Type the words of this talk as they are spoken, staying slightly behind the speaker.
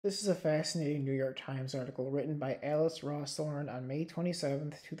This is a fascinating New York Times article written by Alice Rawsthorne on May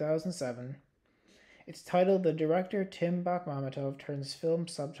 27th, 2007. It's titled "The Director Tim Bakhmamatov Turns Film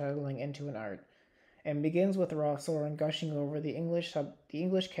Subtitling into an Art," and begins with Rawsthorne gushing over the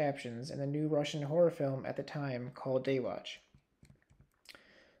English captions in the new Russian horror film at the time called Daywatch.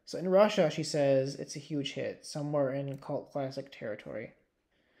 So in Russia, she says it's a huge hit, somewhere in cult classic territory.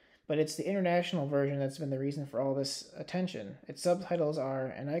 But it's the international version that's been the reason for all this attention. Its subtitles are,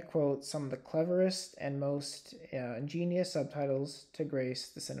 and I quote, some of the cleverest and most ingenious subtitles to grace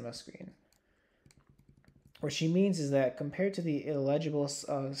the cinema screen. What she means is that compared to the illegible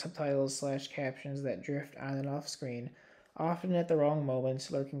subtitles slash captions that drift on and off screen, often at the wrong moments,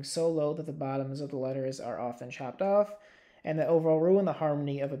 lurking so low that the bottoms of the letters are often chopped off, and that overall ruin the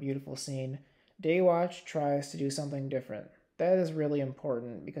harmony of a beautiful scene, Daywatch tries to do something different. That is really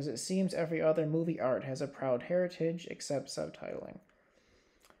important because it seems every other movie art has a proud heritage except subtitling.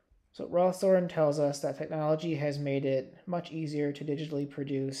 So Rawsthorne tells us that technology has made it much easier to digitally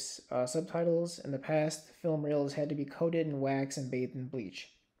produce subtitles. In the past, film reels had to be coated in wax and bathed in bleach.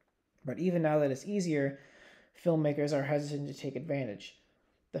 But even now that it's easier, filmmakers are hesitant to take advantage.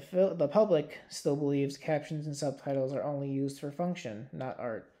 The public still believes captions and subtitles are only used for function, not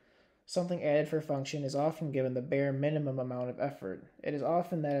art. Something added for function is often given the bare minimum amount of effort. It is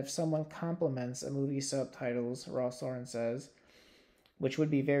often that if someone compliments a movie's subtitles, Rawsthorne says, which would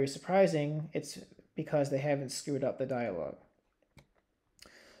be very surprising, it's because they haven't screwed up the dialogue.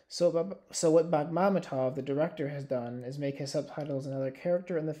 So what Bakhmamatov, the director, has done is make his subtitles another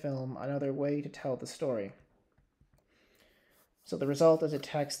character in the film, another way to tell the story. So the result is a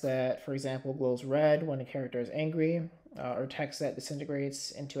text that, for example, glows red when a character is angry, or text that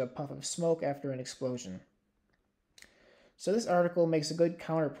disintegrates into a puff of smoke after an explosion. So this article makes a good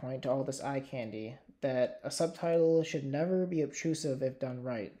counterpoint to all this eye candy, that a subtitle should never be obtrusive if done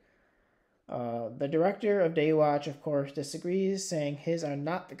right. The director of Daywatch, of course, disagrees, saying his are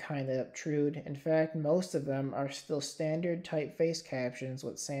not the kind that obtrude. In fact, most of them are still standard typeface captions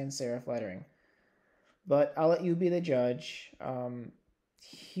with sans serif lettering. But I'll let you be the judge.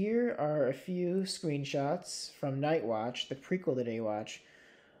 Here are a few screenshots from Nightwatch, the prequel to Daywatch,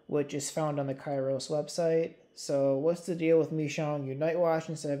 which is found on the Kairos website. So what's the deal with me showing you Nightwatch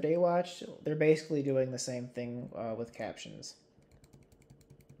instead of Daywatch? They're basically doing the same thing with captions.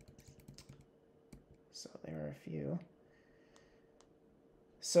 So there are a few.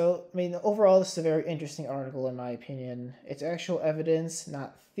 So, I mean, overall, this is a very interesting article in my opinion. It's actual evidence,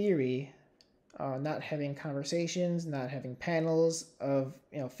 not theory, not having conversations, not having panels of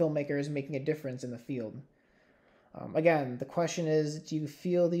filmmakers making a difference in the field. Again, the question is, do you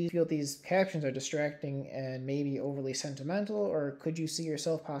feel these captions are distracting and maybe overly sentimental, or could you see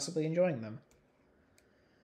yourself possibly enjoying them?